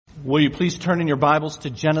Will you please turn in your Bibles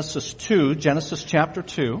to Genesis chapter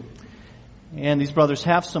 2. And these brothers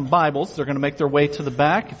have some Bibles. They're going to make their way to the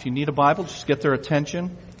back. If you need a Bible, just get their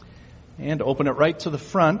attention and open it right to the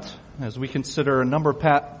front as we consider a number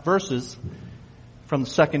of verses from the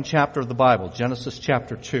second chapter of the Bible, Genesis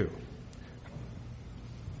chapter 2.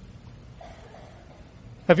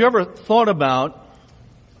 Have you ever thought about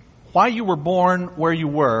why you were born where you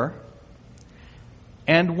were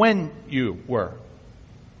and when you were?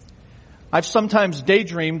 I've sometimes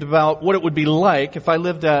daydreamed about what it would be like if I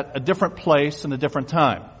lived at a different place in a different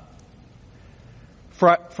time.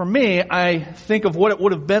 For me, I think of what it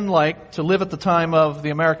would have been like to live at the time of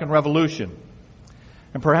the American Revolution,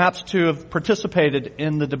 and perhaps to have participated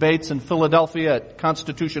in the debates in Philadelphia at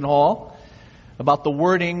Constitution Hall about the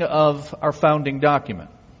wording of our founding document.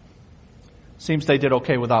 Seems they did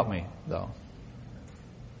okay without me, though.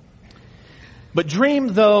 But dream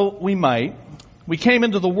though we might, we came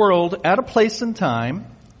into the world at a place and time,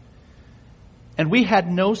 and we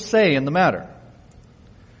had no say in the matter.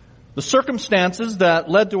 The circumstances that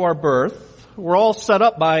led to our birth were all set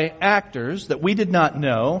up by actors that we did not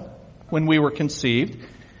know when we were conceived.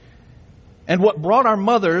 And what brought our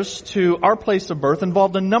mothers to our place of birth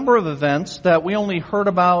involved a number of events that we only heard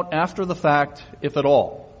about after the fact, if at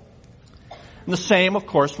all. And the same, of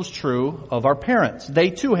course, was true of our parents. They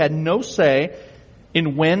too had no say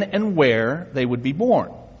in when and where they would be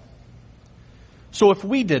born. So if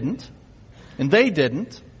we didn't, and they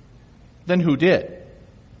didn't, then who did?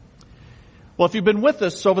 Well, if you've been with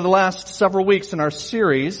us over the last several weeks in our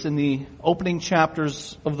series in the opening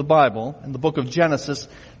chapters of the Bible, in the book of Genesis,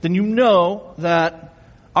 then you know that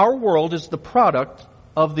our world is the product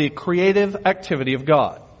of the creative activity of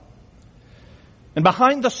God. And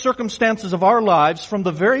behind the circumstances of our lives from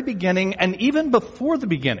the very beginning and even before the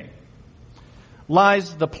beginning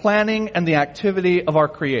lies the planning and the activity of our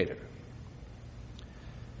Creator.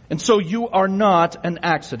 And so you are not an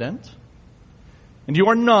accident, and you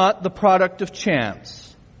are not the product of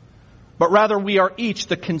chance, but rather we are each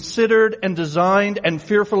the considered and designed and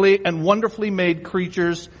fearfully and wonderfully made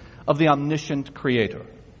creatures of the omniscient Creator.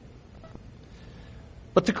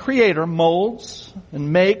 But the Creator molds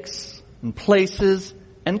and makes and places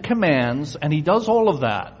and commands, and He does all of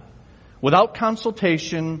that without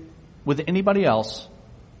consultation with anybody else,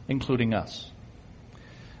 including us.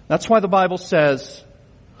 That's why the Bible says,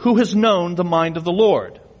 who has known the mind of the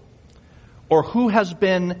Lord? Or who has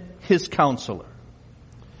been His counselor?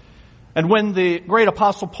 And when the great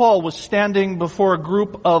apostle Paul was standing before a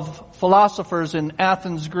group of philosophers in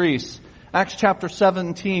Athens, Greece, Acts chapter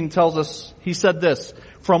 17 tells us, he said this,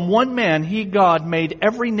 from one man he, God, made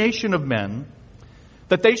every nation of men,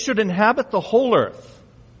 that they should inhabit the whole earth.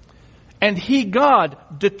 And He, God,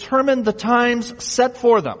 determined the times set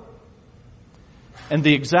for them and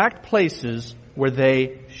the exact places where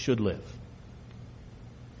they should live.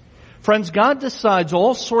 Friends, God decides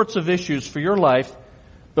all sorts of issues for your life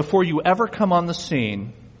before you ever come on the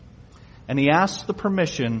scene, and He asks the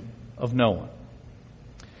permission of no one.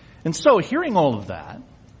 And so, hearing all of that,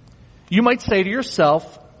 you might say to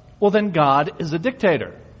yourself, well, then God is a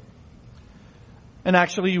dictator. And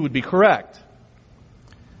actually, you would be correct.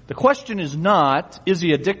 The question is not, is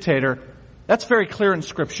He a dictator? That's very clear in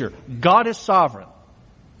Scripture. God is sovereign,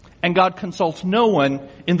 and God consults no one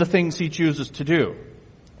in the things He chooses to do.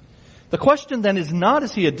 The question then is not,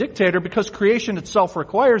 is He a dictator, because creation itself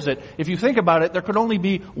requires it. If you think about it, there could only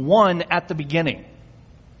be one at the beginning.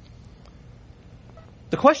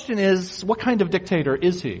 The question is, what kind of dictator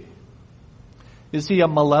is He? Is He a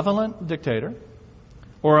malevolent dictator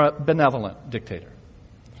or a benevolent dictator?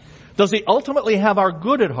 Does He ultimately have our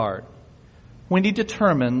good at heart when He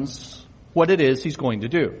determines what it is He's going to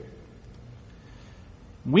do?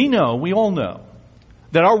 We all know,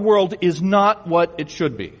 that our world is not what it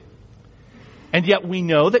should be. And yet we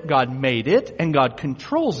know that God made it and God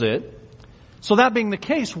controls it. So that being the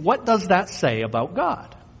case, what does that say about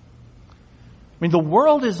God? I mean, the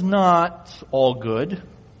world is not all good,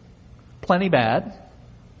 plenty bad.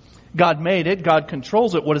 God made it, God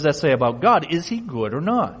controls it. What does that say about God? Is He good or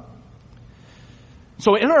not?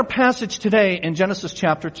 So in our passage today in Genesis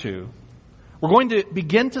chapter 2, we're going to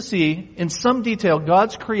begin to see in some detail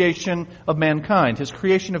God's creation of mankind, His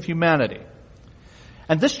creation of humanity.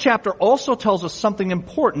 And this chapter also tells us something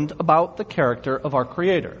important about the character of our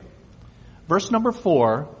Creator. Verse number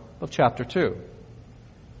 4 of chapter 2.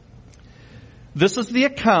 This is the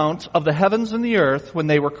account of the heavens and the earth when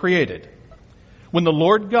they were created, when the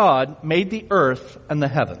Lord God made the earth and the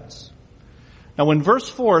heavens. Now when verse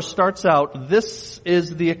 4 starts out, this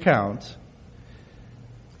is the account,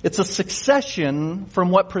 It's a succession from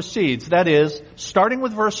what precedes. That is, starting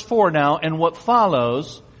with verse 4 now, and what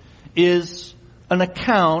follows is an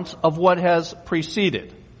account of what has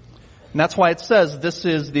preceded. And that's why it says this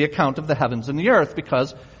is the account of the heavens and the earth,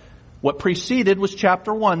 because what preceded was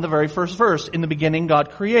chapter 1, the very first verse. In the beginning,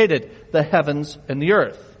 God created the heavens and the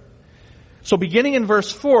earth. So beginning in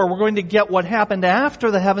verse 4, we're going to get what happened after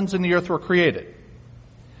the heavens and the earth were created.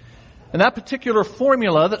 And that particular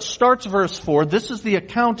formula that starts verse 4, this is the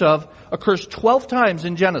account of, occurs 12 times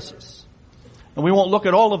in Genesis. And we won't look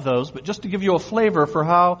at all of those, but just to give you a flavor for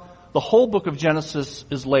how the whole book of Genesis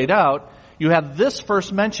is laid out, you have this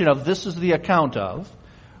first mention of this is the account of,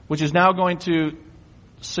 which is now going to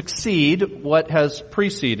succeed what has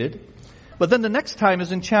preceded. But then the next time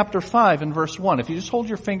is in chapter 5 in verse 1. If you just hold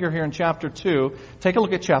your finger here in chapter 2, take a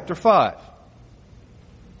look at chapter 5.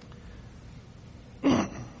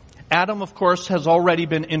 Adam, of course, has already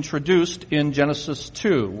been introduced in Genesis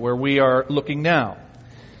 2, where we are looking now.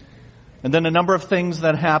 And then a number of things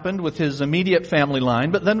that happened with his immediate family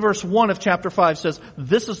line. But then verse 1 of chapter 5 says,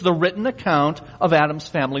 this is the written account of Adam's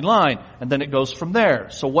family line. And then it goes from there.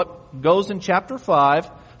 So what goes in chapter 5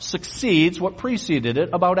 succeeds what preceded it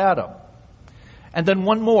about Adam. And then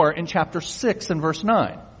one more in chapter 6 and verse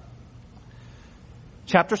 9.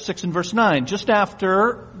 Chapter 6 and verse 9, just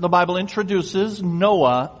after the Bible introduces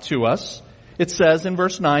Noah to us, it says in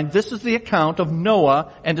verse 9, this is the account of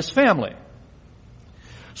Noah and his family.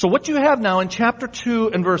 So what you have now in chapter 2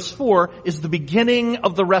 and verse 4 is the beginning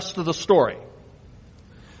of the rest of the story.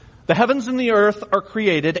 The heavens and the earth are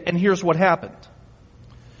created, and here's what happened.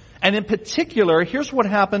 And in particular, here's what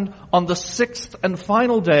happened on the sixth and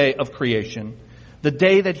final day of creation, the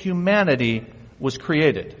day that humanity was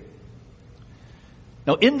created.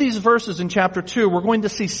 Now, in these verses in chapter 2, we're going to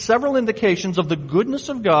see several indications of the goodness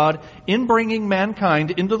of God in bringing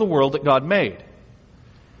mankind into the world that God made.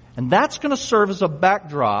 And that's going to serve as a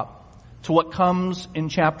backdrop to what comes in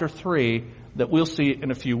chapter 3 that we'll see in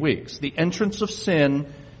a few weeks. The entrance of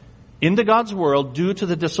sin into God's world due to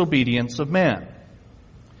the disobedience of man.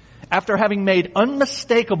 After having made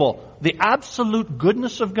unmistakable the absolute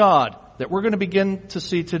goodness of God that we're going to begin to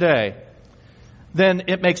see today, then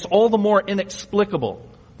it makes all the more inexplicable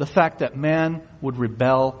the fact that man would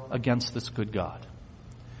rebel against this good God.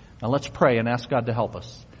 Now let's pray and ask God to help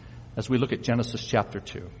us as we look at Genesis chapter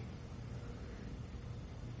 2.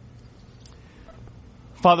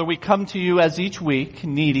 Father, we come to you as each week,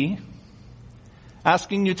 needy,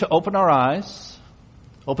 asking you to open our eyes,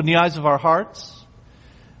 open the eyes of our hearts,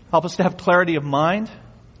 help us to have clarity of mind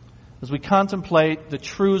as we contemplate the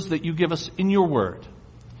truths that you give us in your word.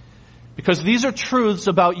 Because these are truths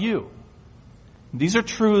about you. These are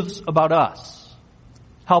truths about us.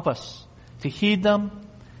 Help us to heed them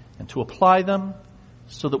and to apply them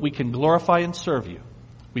so that we can glorify and serve you.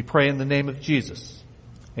 We pray in the name of Jesus.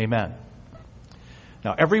 Amen.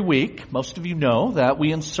 Now, every week, most of you know that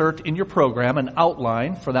we insert in your program an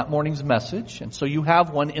outline for that morning's message. And so you have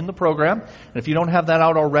one in the program. And if you don't have that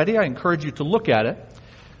out already, I encourage you to look at it.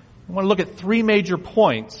 I want to look at three major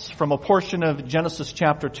points from a portion of Genesis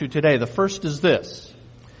chapter 2 today. The first is this.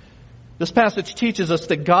 This passage teaches us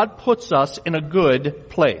that God puts us in a good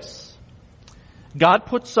place. God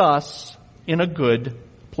puts us in a good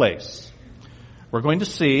place. We're going to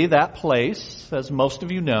see that place, as most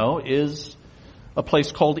of you know, is a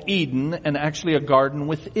place called Eden, and actually a garden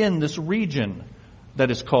within this region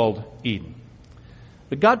that is called Eden.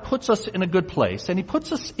 But God puts us in a good place, and He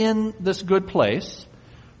puts us in this good place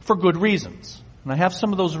for good reasons. And I have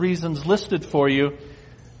some of those reasons listed for you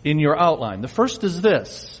in your outline. The first is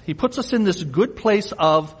this. He puts us in this good place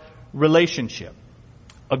of relationship.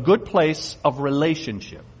 A good place of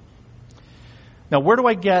relationship. Now, where do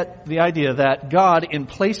I get the idea that God, in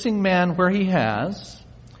placing man where He has,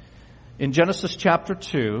 in Genesis chapter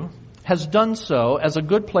 2, has done so as a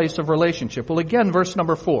good place of relationship? Well, again, verse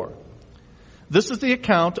number 4. This is the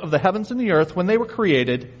account of the heavens and the earth when they were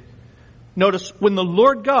created. Notice, when the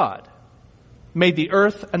Lord God made the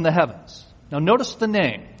earth and the heavens. Now notice the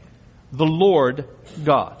name, the Lord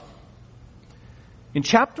God. In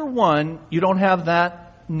chapter 1, you don't have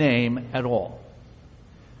that name at all.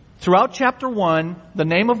 Throughout chapter 1, the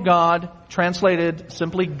name of God, translated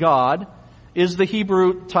simply God, is the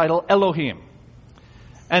Hebrew title Elohim.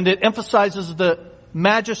 And it emphasizes the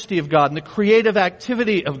majesty of God and the creative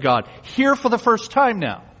activity of God. Here for the first time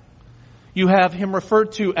now, you have Him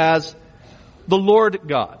referred to as the Lord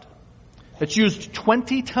God. It's used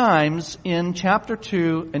 20 times in chapter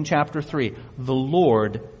 2 and chapter 3. The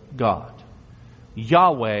Lord God.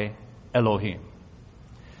 Yahweh Elohim.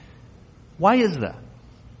 Why is that?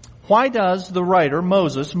 Why does the writer,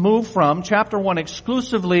 Moses, move from chapter 1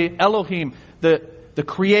 exclusively Elohim, the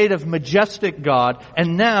creative, majestic God,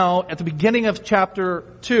 and now, at the beginning of chapter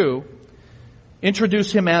 2,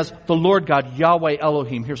 introduce him as the Lord God, Yahweh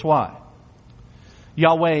Elohim? Here's why.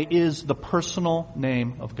 Yahweh is the personal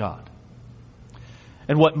name of God.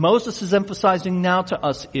 And what Moses is emphasizing now to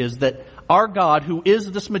us is that our God, who is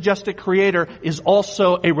this majestic creator, is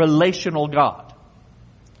also a relational God.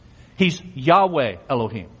 He's Yahweh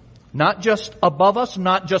Elohim. Not just above us,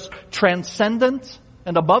 not just transcendent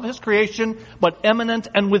and above His creation, but eminent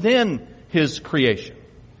and within His creation.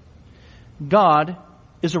 God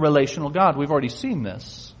is a relational God. We've already seen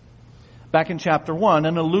this. Back in chapter 1,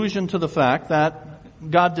 an allusion to the fact that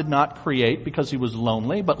God did not create because He was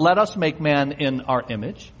lonely, but let us make man in our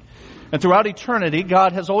image. And throughout eternity,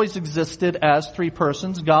 God has always existed as three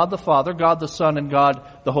persons: God the Father, God the Son, and God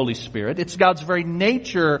the Holy Spirit. It's God's very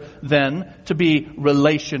nature, then, to be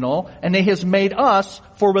relational, and He has made us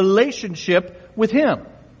for relationship with Him.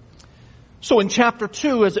 So in chapter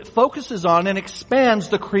 2, as it focuses on and expands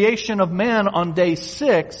the creation of man on day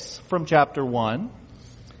 6 from chapter 1,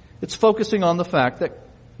 it's focusing on the fact that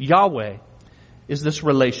Yahweh is this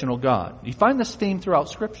relational God. You find this theme throughout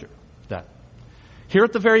Scripture. That here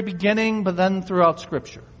at the very beginning, but then throughout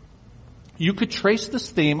Scripture, you could trace this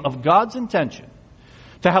theme of God's intention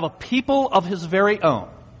to have a people of His very own,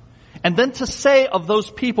 and then to say of those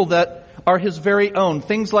people that are His very own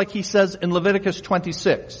things like He says in Leviticus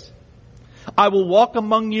 26, "I will walk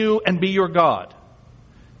among you and be your God,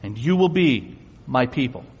 and you will be my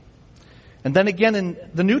people." And then again in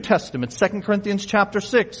the New Testament, 2 Corinthians chapter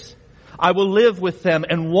 6, "I will live with them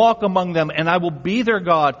and walk among them, and I will be their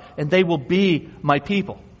God, and they will be my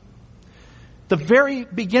people." The very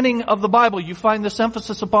beginning of the Bible, you find this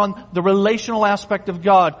emphasis upon the relational aspect of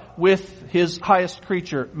God with His highest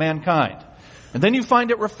creature, mankind. And then you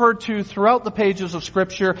find it referred to throughout the pages of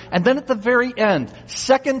Scripture. And then at the very end,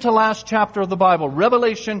 second to last chapter of the Bible,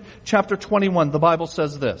 Revelation chapter 21, the Bible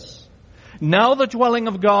says this: "Now the dwelling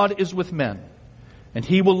of God is with men, and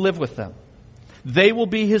He will live with them. They will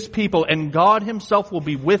be His people, and God Himself will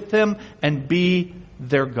be with them and be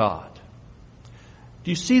their God." Do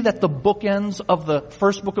you see that the bookends of the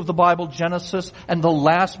first book of the Bible, Genesis, and the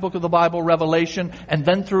last book of the Bible, Revelation, and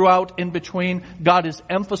then throughout in between, God is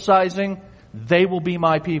emphasizing, they will be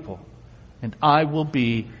my people, and I will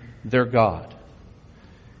be their God.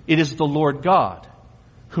 It is the Lord God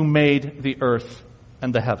who made the earth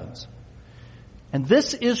and the heavens. And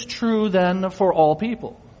this is true then for all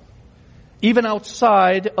people, even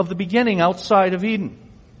outside of the beginning, outside of Eden.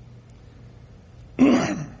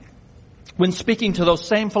 When speaking to those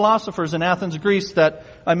same philosophers in Athens, Greece that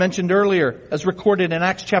I mentioned earlier, as recorded in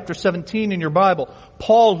Acts chapter 17 in your Bible,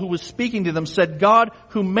 Paul, who was speaking to them, said, "God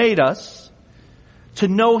who made us to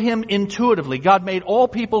know Him intuitively." God made all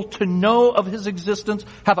people to know of His existence,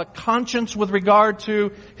 have a conscience with regard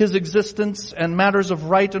to His existence and matters of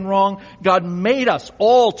right and wrong. God made us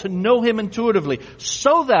all to know Him intuitively,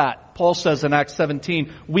 so that, Paul says in Acts 17,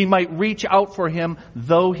 we might reach out for Him,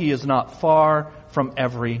 though He is not far from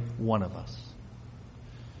every one of us.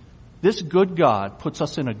 This good God puts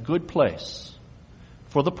us in a good place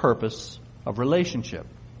for the purpose of relationship.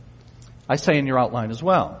 I say in your outline as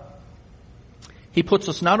well, He puts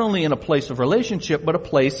us not only in a place of relationship, but a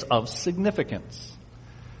place of significance.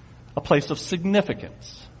 A place of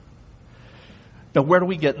significance. Now, where do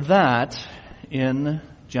we get that? In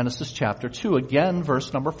Genesis chapter 2, again,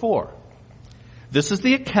 verse number 4. "This is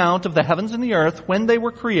the account of the heavens and the earth when they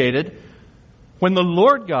were created, when the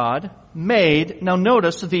Lord God made," now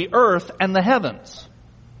notice, "the earth and the heavens."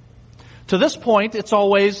 To this point, it's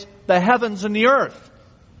always the heavens and the earth.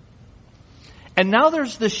 And now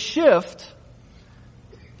there's this shift,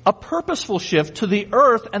 a purposeful shift to the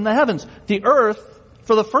earth and the heavens. The earth,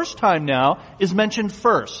 for the first time now, is mentioned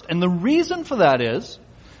first. And the reason for that is,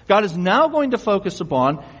 God is now going to focus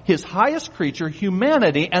upon His highest creature,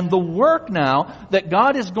 humanity, and the work now that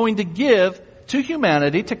God is going to give to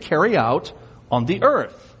humanity to carry out on the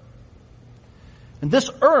earth. And this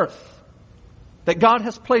earth that God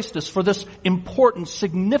has placed us for this important,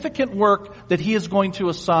 significant work that He is going to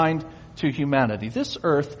assign to humanity, this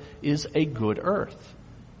earth is a good earth.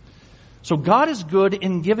 So God is good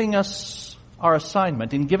in giving us our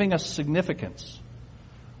assignment, in giving us significance.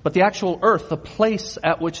 But the actual earth, the place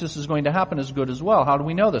at which this is going to happen, is good as well. How do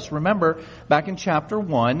we know this? Remember, back in chapter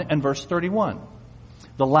 1 and verse 31.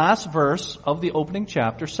 The last verse of the opening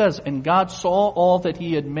chapter says, "And God saw all that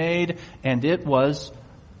He had made, and it was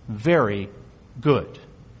very good."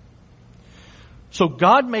 So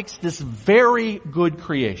God makes this very good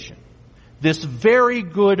creation, this very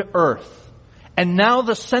good earth. And now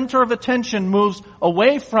the center of attention moves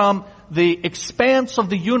away from the expanse of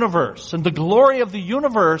the universe and the glory of the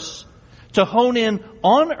universe to hone in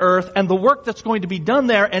on earth and the work that's going to be done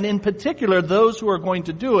there, and in particular, those who are going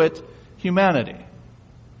to do it, humanity.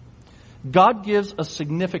 God gives a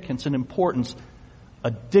significance, an importance,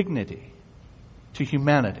 a dignity to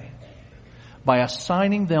humanity by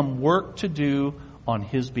assigning them work to do on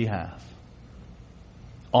His behalf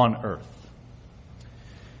on earth.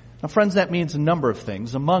 Now, friends, that means a number of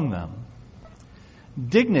things. Among them,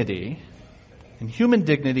 dignity, and human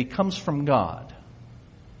dignity comes from God.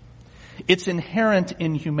 It's inherent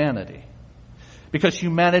in humanity because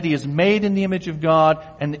humanity is made in the image of God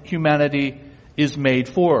and humanity is made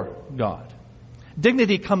for God.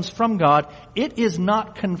 Dignity comes from God. It is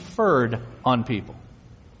not conferred on people.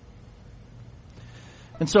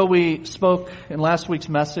 And so we spoke in last week's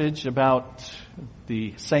message about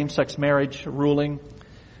the same-sex marriage ruling.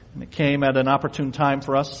 And it came at an opportune time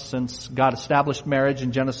for us since God established marriage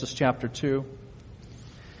in Genesis chapter 2.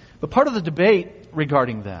 But part of the debate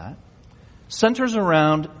regarding that centers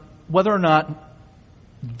around whether or not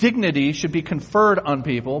dignity should be conferred on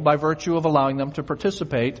people by virtue of allowing them to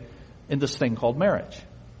participate in this thing called marriage.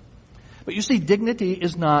 But you see, dignity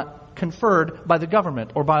is not conferred by the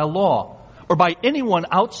government or by a law or by anyone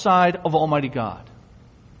outside of Almighty God.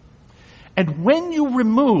 And when you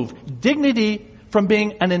remove dignity from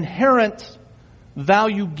being an inherent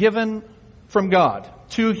value given from God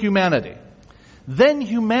to humanity, then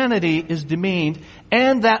humanity is demeaned,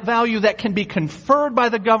 and that value that can be conferred by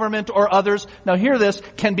the government or others, now hear this,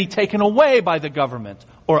 can be taken away by the government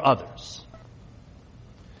or others.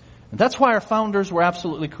 And that's why our founders were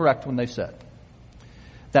absolutely correct when they said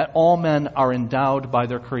that all men are endowed by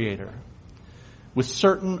their Creator with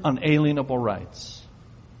certain unalienable rights.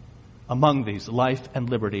 Among these, life and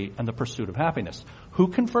liberty and the pursuit of happiness. Who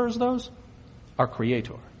confers those? Our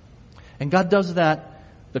Creator. And God does that,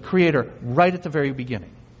 the Creator, right at the very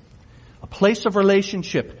beginning. A place of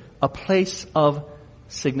relationship, a place of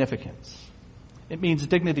significance. It means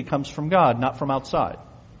dignity comes from God, not from outside.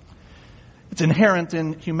 It's inherent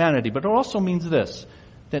in humanity, but it also means this,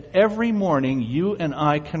 that every morning you and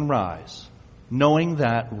I can rise knowing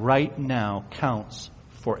that right now counts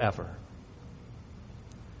forever.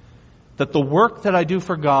 That the work that I do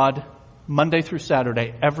for God, Monday through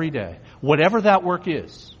Saturday, every day, whatever that work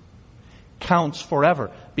is, counts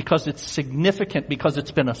forever because it's significant, because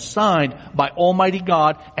it's been assigned by Almighty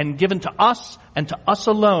God and given to us and to us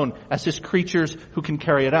alone as His creatures who can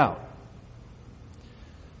carry it out.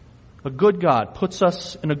 A good God puts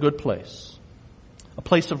us in a good place, a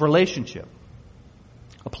place of relationship,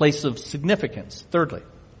 a place of significance, thirdly,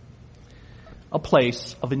 a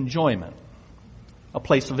place of enjoyment. A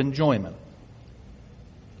place of enjoyment.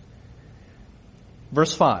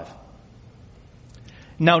 Verse 5.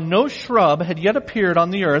 Now no shrub had yet appeared on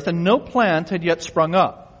the earth, and no plant had yet sprung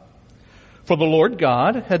up. For the Lord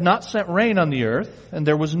God had not sent rain on the earth, and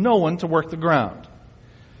there was no one to work the ground.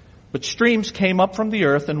 But streams came up from the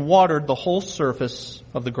earth and watered the whole surface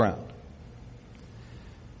of the ground.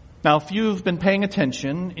 Now, if you've been paying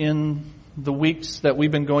attention in the weeks that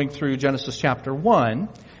we've been going through Genesis chapter 1,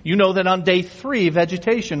 you know that on day 3,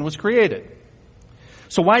 vegetation was created.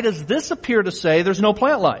 So why does this appear to say there's no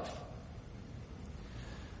plant life?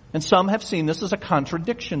 And some have seen this as a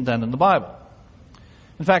contradiction then in the Bible.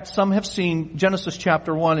 In fact, some have seen Genesis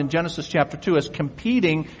chapter 1 and Genesis chapter 2 as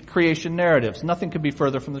competing creation narratives. Nothing could be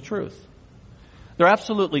further from the truth. They're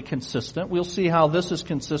absolutely consistent. We'll see how this is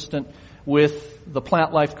consistent with the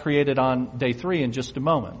plant life created on day 3 in just a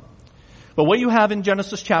moment. But what you have in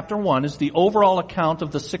Genesis chapter 1 is the overall account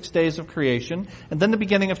of the 6 days of creation, and then the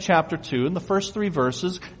beginning of chapter 2, in the first 3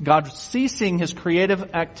 verses, God ceasing His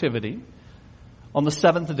creative activity on the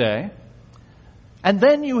 7th day. And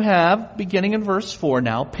then you have, beginning in verse 4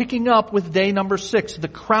 now, picking up with day number 6, the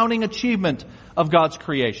crowning achievement of God's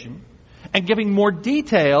creation, and giving more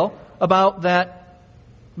detail about that,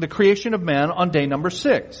 the creation of man on day number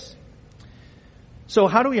 6. So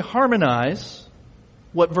how do we harmonize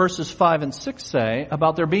what verses 5 and 6 say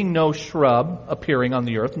about there being no shrub appearing on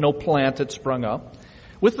the earth, no plant had sprung up,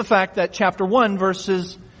 with the fact that chapter 1,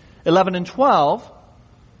 verses 11 and 12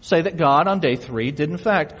 say that God on day 3 did in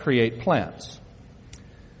fact create plants.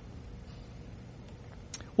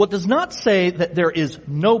 What does not say that there is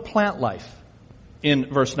no plant life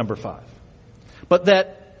in verse number 5, but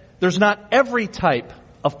that there's not every type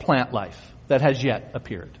of plant life that has yet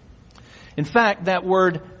appeared. In fact, that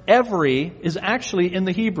word every is actually in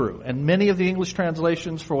the Hebrew, and many of the English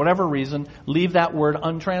translations, for whatever reason, leave that word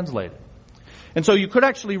untranslated. And so you could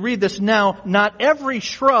actually read this now, not every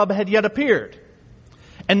shrub had yet appeared,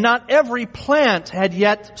 and not every plant had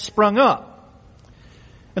yet sprung up.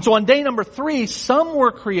 And so on day number 3, some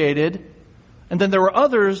were created, and then there were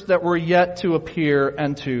others that were yet to appear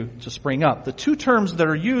and to spring up. The two terms that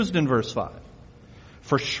are used in verse 5,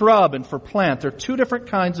 for shrub and for plant, they're two different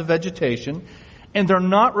kinds of vegetation, and they're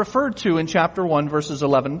not referred to in chapter 1, verses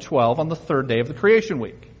 11 and 12 on the third day of the creation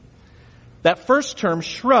week. That first term,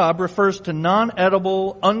 shrub, refers to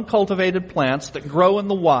non-edible, uncultivated plants that grow in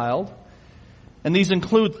the wild, and these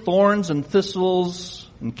include thorns and thistles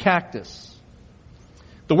and cactus.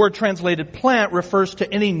 The word translated plant refers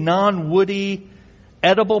to any non-woody,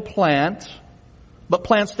 edible plant, but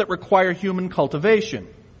plants that require human cultivation.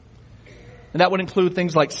 And that would include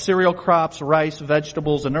things like cereal crops, rice,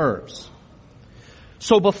 vegetables, and herbs.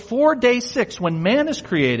 So before day 6, when man is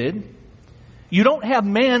created, you don't have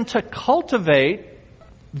man to cultivate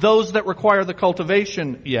those that require the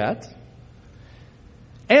cultivation yet.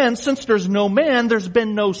 And since there's no man, there's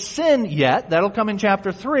been no sin yet. That'll come in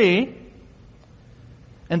chapter 3.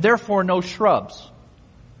 And therefore no shrubs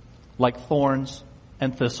like thorns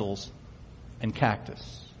and thistles and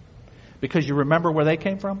cactus. Because you remember where they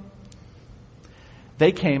came from?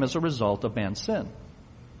 They came as a result of man's sin.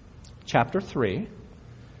 Chapter 3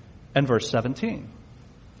 and verse 17.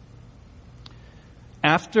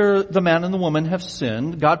 After the man and the woman have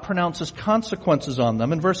sinned, God pronounces consequences on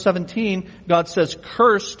them. In verse 17, God says,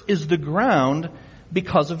 "Cursed is the ground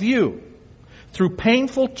because of you. Through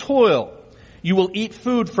painful toil, you will eat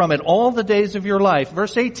food from it all the days of your life."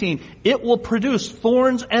 Verse 18, "It will produce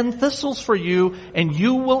thorns and thistles for you, and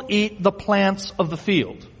you will eat the plants of the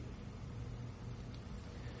field."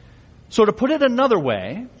 So to put it another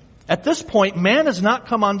way, at this point, man has not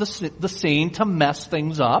come on the scene to mess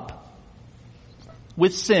things up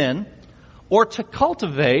with sin or to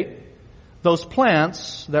cultivate those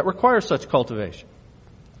plants that require such cultivation.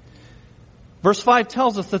 Verse 5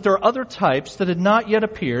 tells us that there are other types that had not yet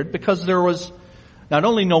appeared because there was not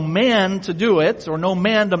only no man to do it or no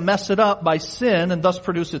man to mess it up by sin and thus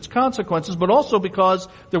produce its consequences, but also because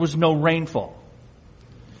there was no rainfall.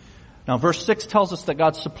 Now verse 6 tells us that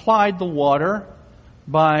God supplied the water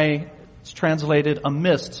by, it's translated a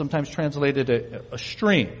mist, sometimes translated a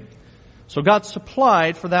stream. So God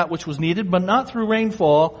supplied for that which was needed, but not through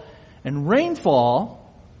rainfall. And rainfall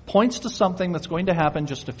points to something that's going to happen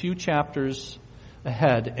just a few chapters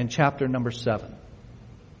ahead in chapter number 7.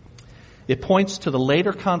 It points to the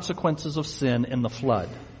later consequences of sin in the flood.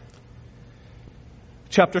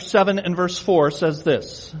 Chapter 7 and verse 4 says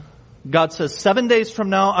this. God says, 7 days from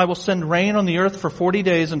now I will send rain on the earth for 40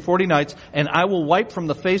 days and 40 nights, and I will wipe from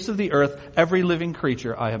the face of the earth every living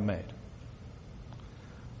creature I have made.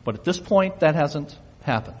 But at this point, that hasn't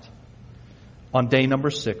happened on day number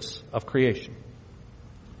 6 of creation.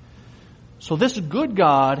 So this good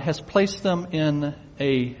God has put them in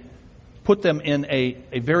a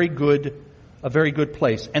very good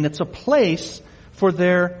place. And it's a place for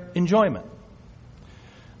their enjoyment.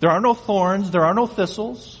 There are no thorns, there are no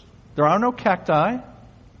thistles, there are no cacti.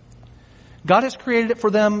 God has created it for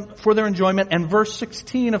them, for their enjoyment. And verse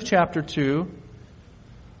 16 of chapter 2,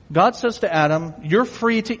 God says to Adam, "You're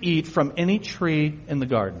free to eat from any tree in the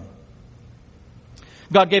garden."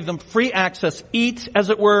 God gave them free access. Eat, as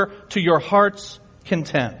it were, to your heart's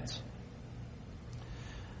content.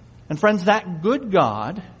 And friends, that good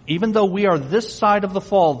God, even though we are this side of the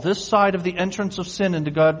fall, this side of the entrance of sin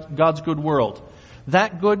into God's good world,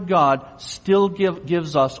 that good God still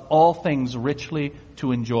gives us all things richly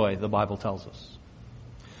to enjoy, the Bible tells us.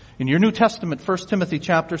 In your New Testament, 1 Timothy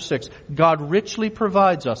chapter 6, God richly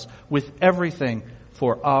provides us with everything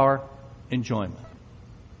for our enjoyment.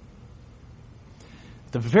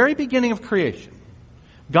 At the very beginning of creation,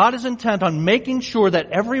 God is intent on making sure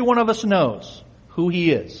that every one of us knows who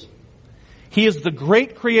He is. He is the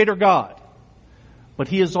great Creator God, but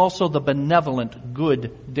He is also the benevolent,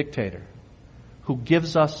 good dictator who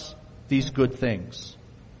gives us these good things.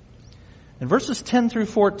 And verses 10 through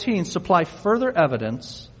 14 supply further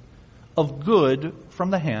evidence of good from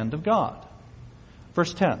the hand of God.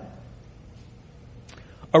 Verse 10.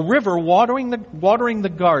 A river watering the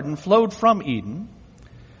garden flowed from Eden,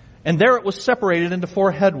 and there it was separated into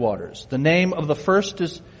 4 headwaters. The name of the first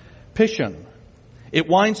is Pishon. It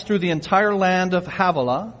winds through the entire land of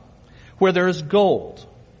Havilah, where there is gold.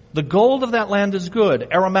 The gold of that land is good.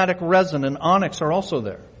 Aromatic resin and onyx are also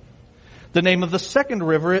there. The name of the second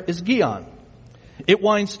river is Gihon. It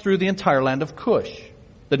winds through the entire land of Cush.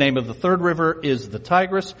 The name of the third river is the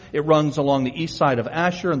Tigris. It runs along the east side of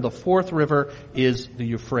Asher, and the fourth river is the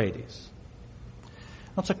Euphrates.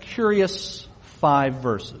 That's a curious 5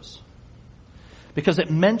 verses, because it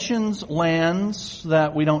mentions lands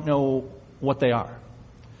that we don't know what they are.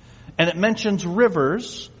 And it mentions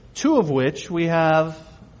rivers, two of which we have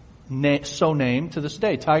so named to this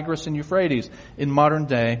day, Tigris and Euphrates in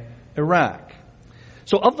modern-day Iraq.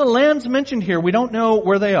 So of the lands mentioned here, we don't know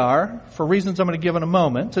where they are, for reasons I'm going to give in a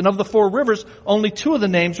moment. And of the four rivers, only two of the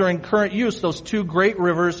names are in current use, those two great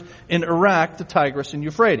rivers in Iraq, the Tigris and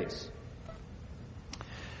Euphrates.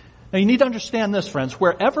 Now you need to understand this, friends.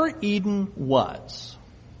 Wherever Eden was,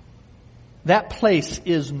 that place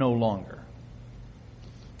is no longer.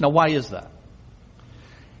 Now why is that?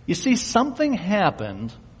 You see, something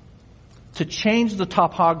happened to change the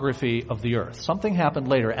topography of the earth. Something happened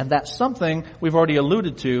later, and that something we've already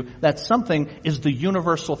alluded to, that something is the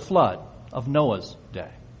universal flood of Noah's day.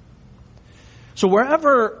 So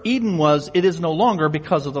wherever Eden was, it is no longer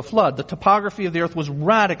because of the flood. The topography of the earth was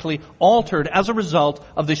radically altered as a result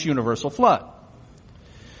of this universal flood.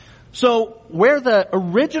 So where the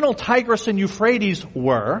original Tigris and Euphrates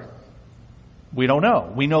were, we don't know.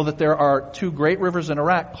 We know that there are two great rivers in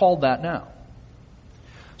Iraq called that now.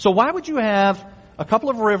 So why would you have a couple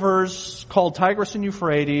of rivers called Tigris and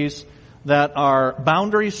Euphrates that are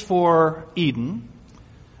boundaries for Eden,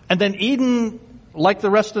 and then Eden, like the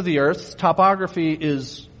rest of the earth's topography,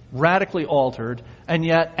 is radically altered, and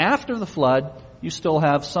yet after the flood, you still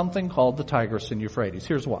have something called the Tigris and Euphrates.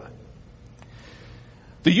 Here's why.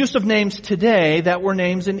 The use of names today that were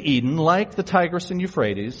names in Eden, like the Tigris and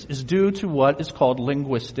Euphrates, is due to what is called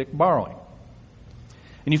linguistic borrowing.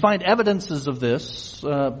 And you find evidences of this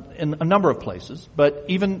in a number of places, but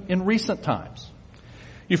even in recent times.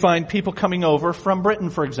 You find people coming over from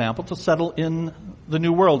Britain, for example, to settle in the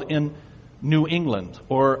New World, in New England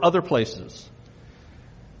or other places.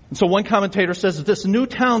 And so one commentator says that this new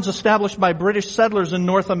towns established by British settlers in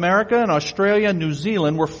North America and Australia and New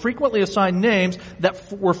Zealand were frequently assigned names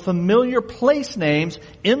that were familiar place names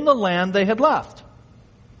in the land they had left,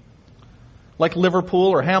 like Liverpool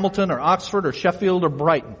or Hamilton or Oxford or Sheffield or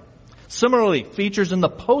Brighton. Similarly, features in the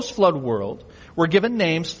post-flood world were given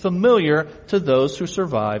names familiar to those who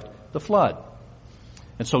survived the flood.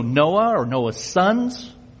 And so Noah or Noah's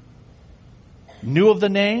sons knew of the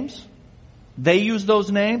names. They used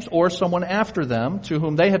those names, or someone after them to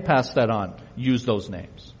whom they had passed that on used those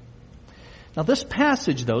names. Now this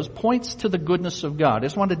passage, though, points to the goodness of God. I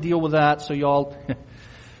just wanted to deal with that so y'all...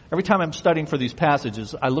 Every time I'm studying for these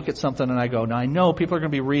passages, I look at something and I go, now I know people are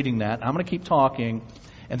going to be reading that. I'm going to keep talking,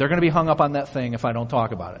 and they're going to be hung up on that thing if I don't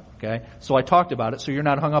talk about it. Okay? So I talked about it, so you're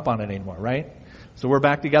not hung up on it anymore, right? So we're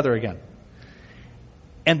back together again.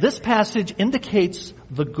 And this passage indicates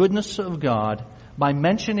the goodness of God by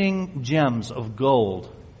mentioning gems of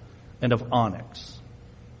gold and of onyx,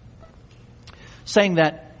 saying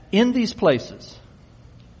that in these places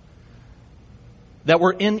that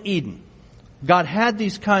were in Eden, God had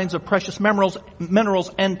these kinds of precious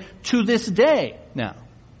minerals, and to this day now,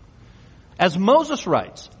 as Moses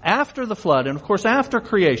writes, after the flood, and of course after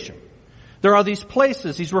creation, there are these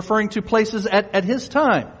places, he's referring to places at his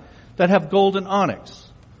time, that have gold and onyx.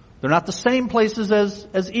 They're not the same places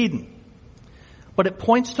as Eden. But it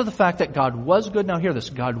points to the fact that God was good. Now hear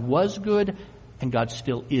this, God was good, and God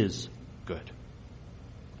still is good.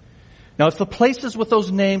 Now if the places with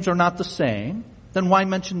those names are not the same, then why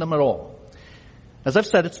mention them at all? As I've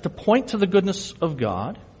said, it's to point to the goodness of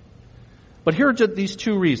God. But here are these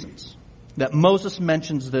two reasons that Moses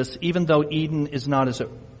mentions this, even though Eden is not as it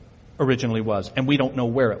originally was, and we don't know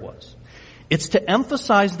where it was. It's to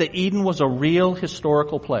emphasize that Eden was a real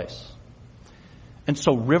historical place. And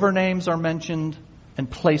so river names are mentioned and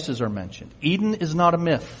places are mentioned. Eden is not a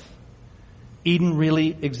myth. Eden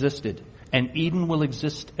really existed, and Eden will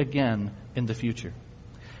exist again in the future.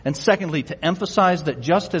 And secondly, to emphasize that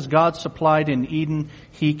just as God supplied in Eden,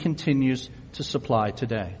 He continues to supply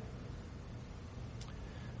today.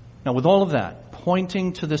 Now with all of that,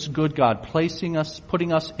 pointing to this good God, putting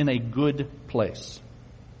us in a good place,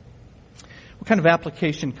 what kind of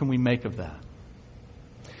application can we make of that?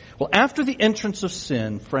 Well, after the entrance of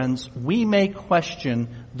sin, friends, we may question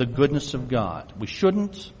the goodness of God. We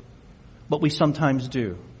shouldn't, but we sometimes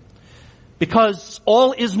do. Because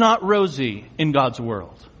all is not rosy in God's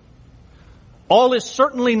world. All is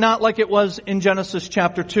certainly not like it was in Genesis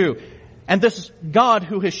chapter 2. And this God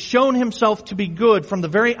who has shown Himself to be good from the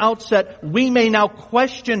very outset, we may now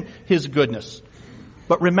question His goodness.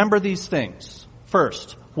 But remember these things.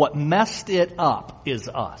 First, what messed it up is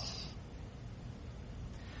us.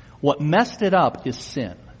 What messed it up is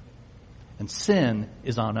sin. And sin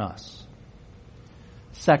is on us.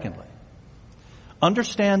 Secondly,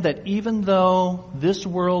 understand that even though this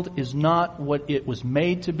world is not what it was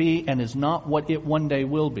made to be and is not what it one day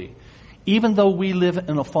will be, even though we live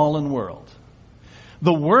in a fallen world,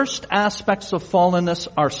 The worst aspects of fallenness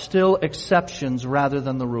are still exceptions rather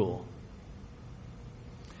than the rule.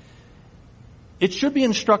 It should be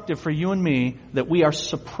instructive for you and me that we are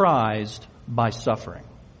surprised by suffering.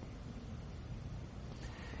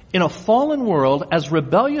 In a fallen world, as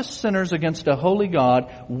rebellious sinners against a holy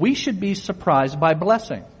God, we should be surprised by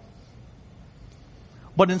blessing.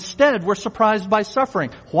 But instead, we're surprised by suffering.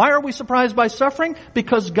 Why are we surprised by suffering?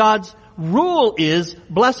 Because God's rule is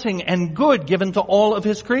blessing and good given to all of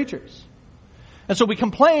His creatures. And so we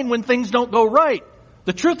complain when things don't go right.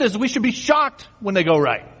 The truth is we should be shocked when they go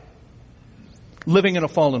right, living in a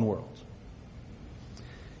fallen world.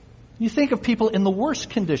 You think of people in the worst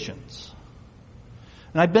conditions.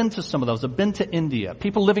 And I've been to some of those. I've been to India.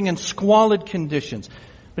 People living in squalid conditions.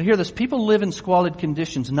 But hear this, people live in squalid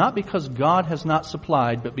conditions not because God has not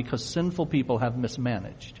supplied, but because sinful people have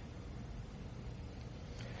mismanaged.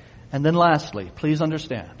 And then lastly, please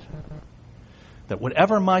understand that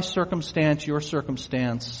whatever my circumstance, your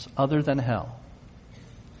circumstance, other than hell,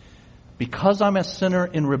 because I'm a sinner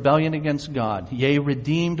in rebellion against God, yea,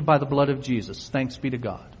 redeemed by the blood of Jesus, thanks be to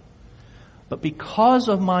God. But because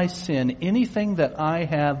of my sin, anything that I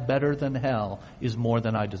have better than hell is more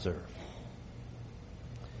than I deserve.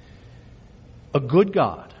 A good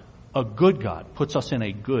God puts us in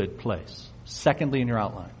a good place. Secondly, in your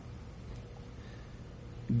outline,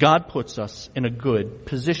 God puts us in a good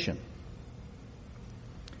position.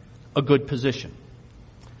 A good position.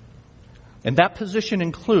 And that position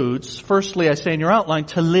includes, firstly, I say in your outline,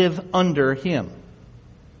 to live under Him.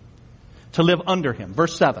 To live under Him.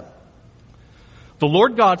 Verse 7. The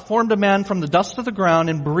Lord God formed a man from the dust of the ground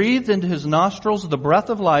and breathed into his nostrils the breath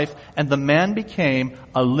of life, and the man became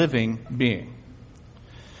a living being.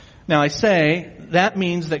 Now I say that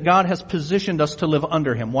means that God has positioned us to live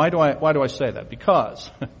under Him. Why do I say that? Because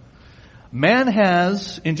man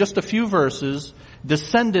has, in just a few verses,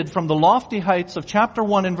 descended from the lofty heights of chapter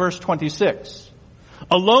 1 and verse 26.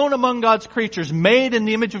 Alone among God's creatures, made in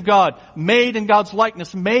the image of God, made in God's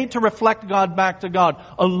likeness, made to reflect God back to God.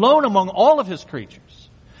 Alone among all of His creatures.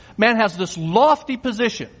 Man has this lofty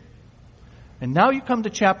position. And now you come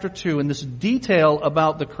to chapter 2 and this detail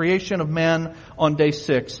about the creation of man on day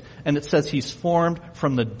 6, and it says he's formed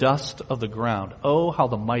from the dust of the ground. Oh, how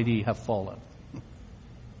the mighty have fallen.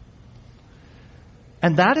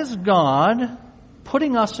 And that is God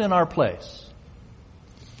putting us in our place.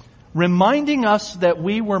 Reminding us that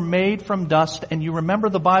we were made from dust, and you remember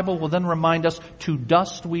the Bible will then remind us, to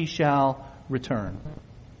dust we shall return.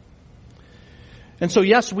 And so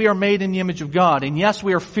yes, we are made in the image of God, and yes,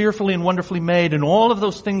 we are fearfully and wonderfully made, and all of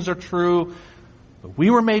those things are true, but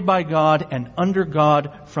we were made by God and under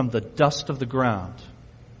God from the dust of the ground.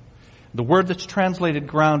 The word that's translated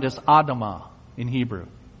ground is Adamah in Hebrew.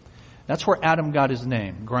 That's where Adam got his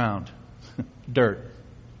name, ground, dirt.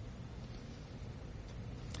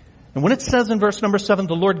 And when it says in verse number 7,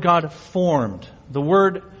 the Lord God formed, the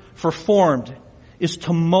word for formed is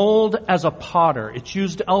to mold as a potter. It's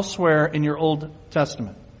used elsewhere in your Old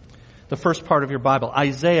Testament, the first part of your Bible.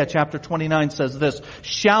 Isaiah chapter 29 says this,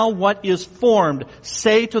 shall what is formed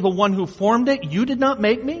say to the one who formed it, you did not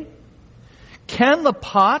make me? Can the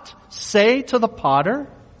pot say to the potter,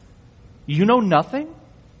 you know nothing?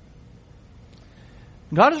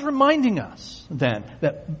 God is reminding us then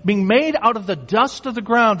that being made out of the dust of the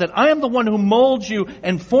ground, that I am the one who molds you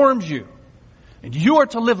and forms you. And you are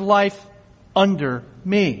to live life under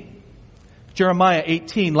me. Jeremiah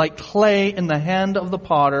 18, like clay in the hand of the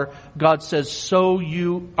potter, God says, so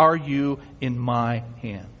are you in my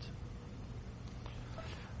hand.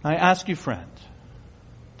 I ask you, friend,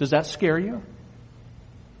 does that scare you?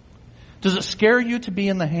 Does it scare you to be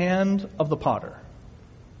in the hand of the potter?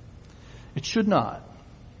 It should not.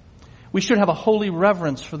 We should have a holy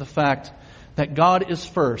reverence for the fact that God is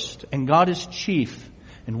first and God is chief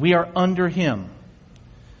and we are under Him.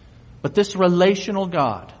 But this relational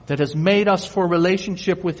God that has made us for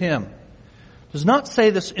relationship with Him does not say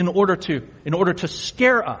this in order to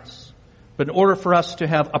scare us, but in order for us to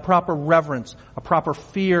have a proper reverence, a proper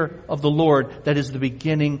fear of the Lord that is the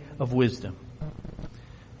beginning of wisdom.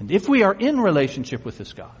 And if we are in relationship with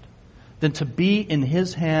this God, then to be in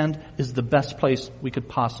His hand is the best place we could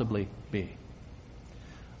possibly be.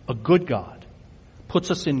 A good God puts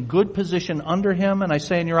us in good position under Him, and I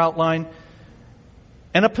say in your outline,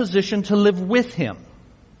 and a position to live with Him.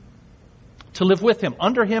 To live with Him,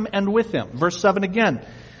 under Him and with Him. Verse 7 again.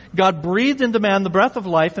 God breathed into man the breath of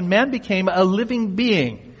life, and man became a living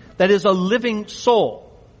being. That is, a living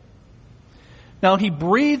soul. Now, He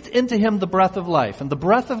breathed into him the breath of life. And the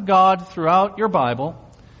breath of God throughout your Bible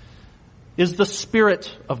is the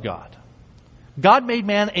Spirit of God. God made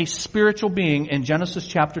man a spiritual being in Genesis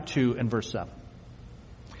chapter 2 and verse 7.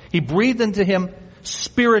 He breathed into him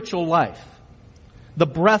spiritual life, the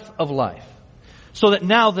breath of life. So that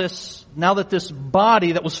now that this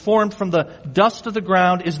body that was formed from the dust of the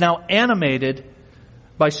ground is now animated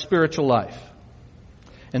by spiritual life.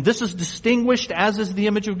 And this is distinguished, as is the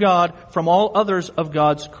image of God, from all others of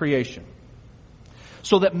God's creation.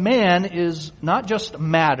 So that man is not just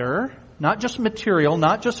matter, not just material,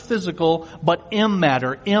 not just physical, but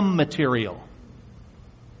immatter, immaterial.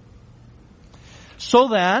 So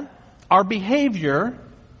that our behavior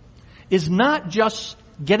is not just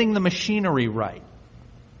getting the machinery right.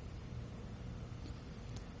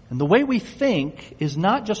 And the way we think is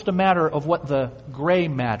not just a matter of what the gray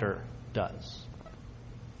matter does.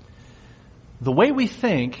 The way we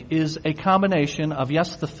think is a combination of,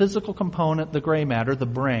 yes, the physical component, the gray matter, the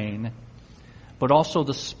brain, but also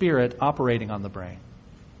the spirit operating on the brain.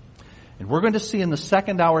 And we're going to see in the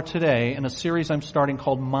second hour today, in a series I'm starting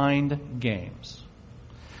called Mind Games,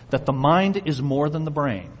 that the mind is more than the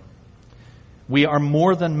brain. We are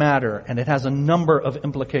more than matter, and it has a number of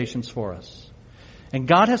implications for us. And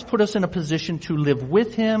God has put us in a position to live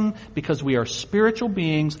with Him because we are spiritual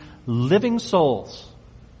beings, living souls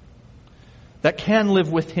that can live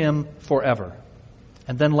with Him forever.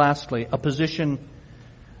 And then lastly, a position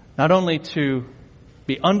not only to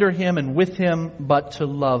be under Him and with Him, but to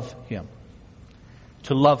love Him.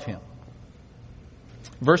 To love Him.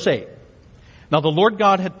 Verse 8. Now the Lord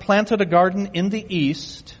God had planted a garden in the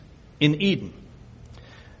east in Eden.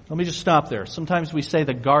 Let me just stop there. Sometimes we say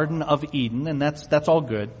the Garden of Eden, and that's all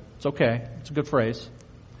good. It's okay. It's a good phrase.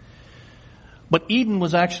 But Eden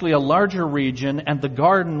was actually a larger region, and the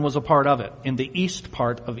garden was a part of it, in the east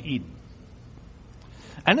part of Eden.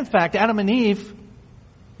 And in fact, Adam and Eve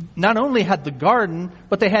not only had the garden,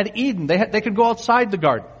 but they had Eden. They could go outside the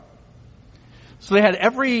garden. So they had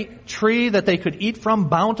every tree that they could eat from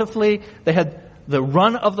bountifully. They had the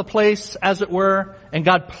run of the place, as it were, and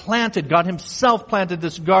God Himself planted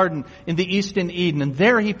this garden in the east in Eden, and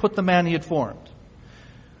there He put the man He had formed.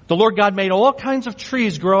 The Lord God made all kinds of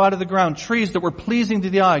trees grow out of the ground, trees that were pleasing to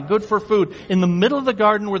the eye, good for food. In the middle of the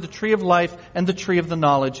garden were the tree of life and the tree of the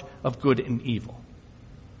knowledge of good and evil.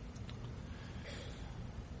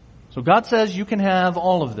 So God says you can have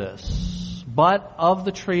all of this, but of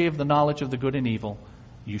the tree of the knowledge of the good and evil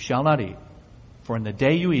you shall not eat, for in the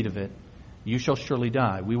day you eat of it, you shall surely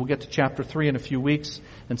die. We will get to chapter 3 in a few weeks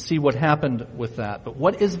and see what happened with that. But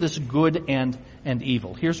what is this good and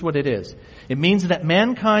evil? Here's what it is. It means that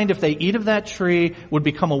mankind, if they eat of that tree, would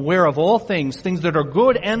become aware of all things that are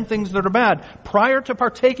good and things that are bad. Prior to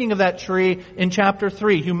partaking of that tree in chapter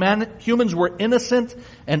 3, humans were innocent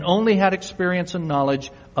and only had experience and knowledge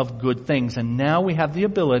of good things. And now we have the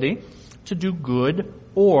ability to do good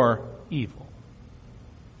or evil.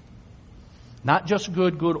 Not just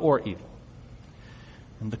good or evil.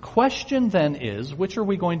 And the question then is, which are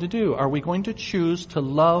we going to do? Are we going to choose to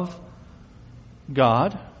love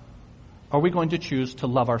God? Or are we going to choose to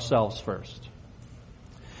love ourselves first?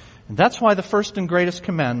 And that's why the first and greatest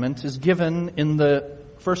commandment is given in the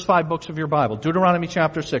first 5 books of your Bible. Deuteronomy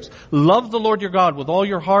chapter 6. Love the Lord your God with all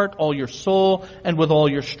your heart, all your soul, and with all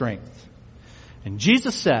your strength. And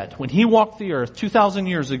Jesus said, when He walked the earth 2,000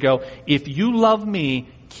 years ago, if you love me,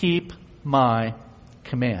 keep my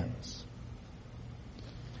commands.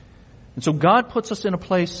 And so God puts us in a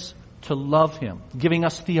place to love Him, giving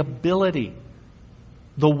us the ability,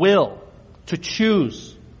 the will to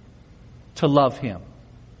choose to love Him.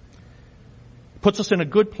 Puts us in a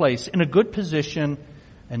good place, in a good position,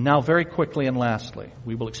 and now very quickly and lastly,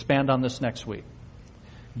 we will expand on this next week.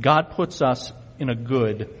 God puts us in a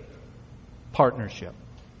good partnership.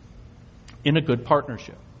 In a good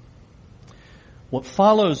partnership. What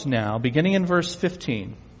follows now, beginning in verse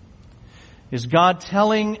 15, is God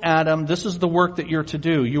telling Adam, this is the work that you're to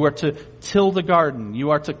do. You are to till the garden. You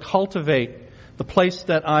are to cultivate the place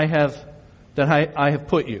that I have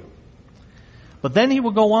put you. But then He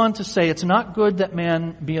will go on to say, it's not good that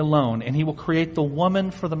man be alone, and He will create the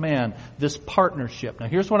woman for the man, this partnership. Now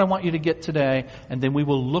here's what I want you to get today, and then we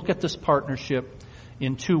will look at this partnership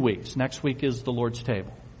in 2 weeks. Next week is the Lord's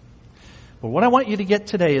table. But what I want you to get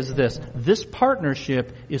today is this. This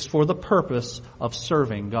partnership is for the purpose of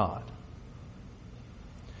serving God.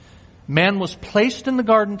 Man was placed in the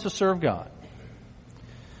garden to serve God.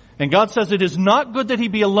 And God says, it is not good that he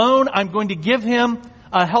be alone. I'm going to give him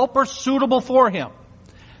a helper suitable for him.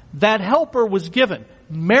 That helper was given.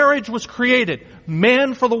 Marriage was created.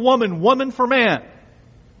 Man for the woman, woman for man.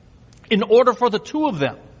 In order for the two of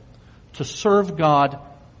them to serve God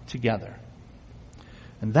together.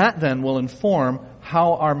 And that then will inform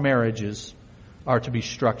how our marriages are to be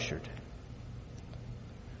structured.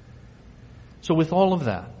 So with all of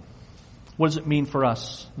that, what does it mean for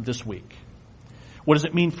us this week? What does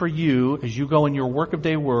it mean for you as you go in your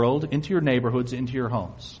work-of-day world, into your neighborhoods, into your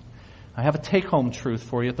homes? I have a take-home truth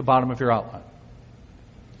for you at the bottom of your outline.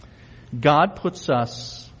 God puts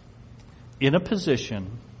us in a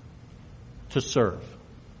position to serve.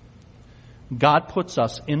 God puts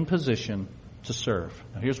us in position to serve.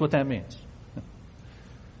 Now here's what that means.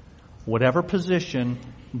 Whatever position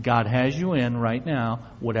God has you in right now,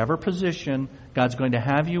 whatever position God's going to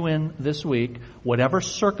have you in this week, whatever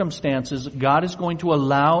circumstances God is going to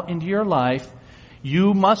allow into your life,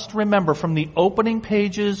 you must remember from the opening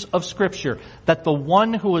pages of Scripture that the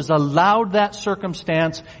one who has allowed that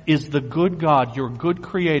circumstance is the good God, your good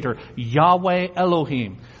Creator, Yahweh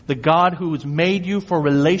Elohim, the God who has made you for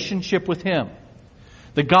relationship with Him,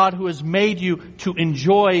 the God who has made you to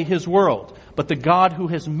enjoy His world, but the God who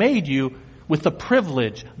has made you with the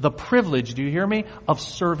privilege, do you hear me, of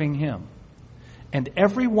serving Him. And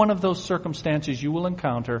every one of those circumstances you will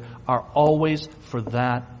encounter are always for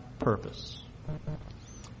that purpose.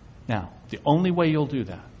 Now, the only way you'll do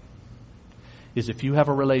that is if you have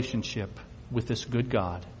a relationship with this good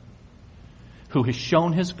God who has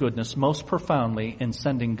shown His goodness most profoundly in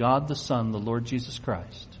sending God the Son, the Lord Jesus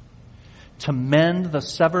Christ, to mend the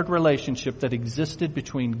severed relationship that existed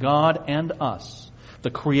between God and us, the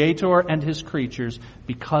Creator and His creatures,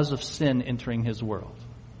 because of sin entering His world.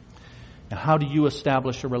 Now, how do you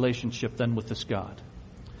establish a relationship then with this God?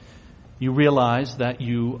 You realize that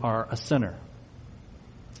you are a sinner.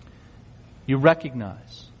 You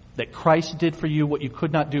recognize that Christ did for you what you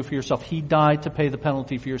could not do for yourself. He died to pay the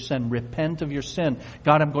penalty for your sin. Repent of your sin.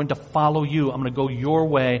 God, I'm going to follow you. I'm going to go your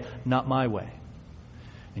way, not my way.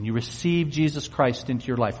 And you receive Jesus Christ into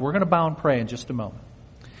your life. We're going to bow and pray in just a moment.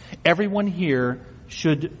 Everyone here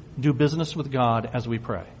should do business with God as we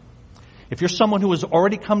pray. If you're someone who has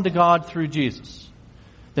already come to God through Jesus,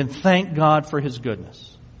 then thank God for His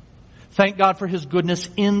goodness. Thank God for His goodness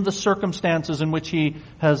in the circumstances in which He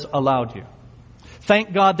has allowed you.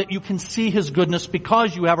 Thank God that you can see His goodness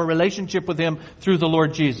because you have a relationship with Him through the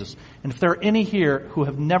Lord Jesus. And if there are any here who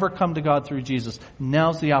have never come to God through Jesus,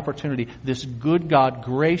 now's the opportunity. This good God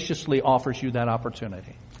graciously offers you that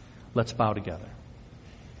opportunity. Let's bow together.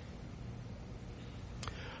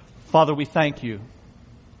 Father, we thank you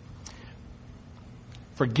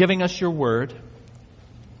for giving us your word,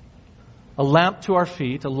 a lamp to our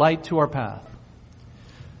feet, a light to our path,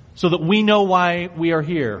 so that we know why we are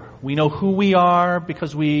here. We know who we are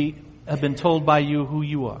because we have been told by you who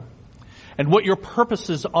you are and what your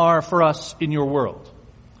purposes are for us in your world.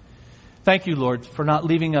 Thank you, Lord, for not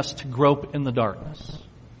leaving us to grope in the darkness.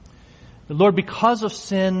 But Lord, because of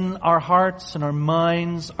sin, our hearts and our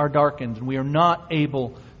minds are darkened and we are not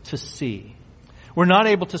able to see. We're not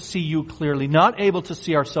able to see you clearly, not able to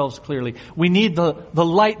see ourselves clearly. We need the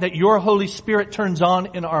light that your Holy Spirit turns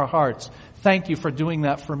on in our hearts. Thank you for doing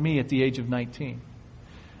that for me at the age of 19.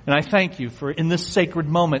 And I thank you for, in this sacred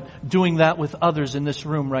moment, doing that with others in this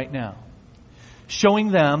room right now.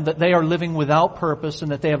 Showing them that they are living without purpose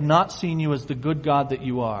and that they have not seen you as the good God that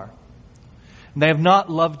you are. And they have not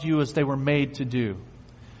loved you as they were made to do.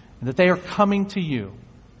 And that they are coming to you,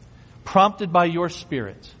 prompted by your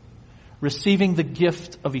Spirit, receiving the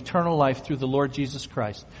gift of eternal life through the Lord Jesus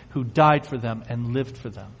Christ, who died for them and lived for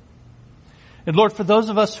them. And Lord, for those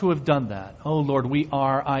of us who have done that, oh Lord, we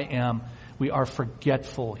are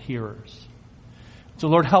forgetful hearers. So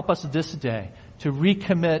Lord, help us this day to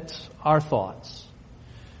recommit our thoughts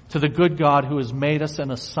to the good God who has made us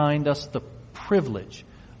and assigned us the privilege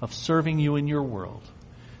of serving you in your world,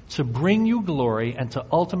 to bring you glory and to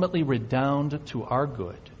ultimately redound to our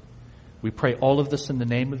good. We pray all of this in the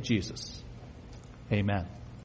name of Jesus. Amen.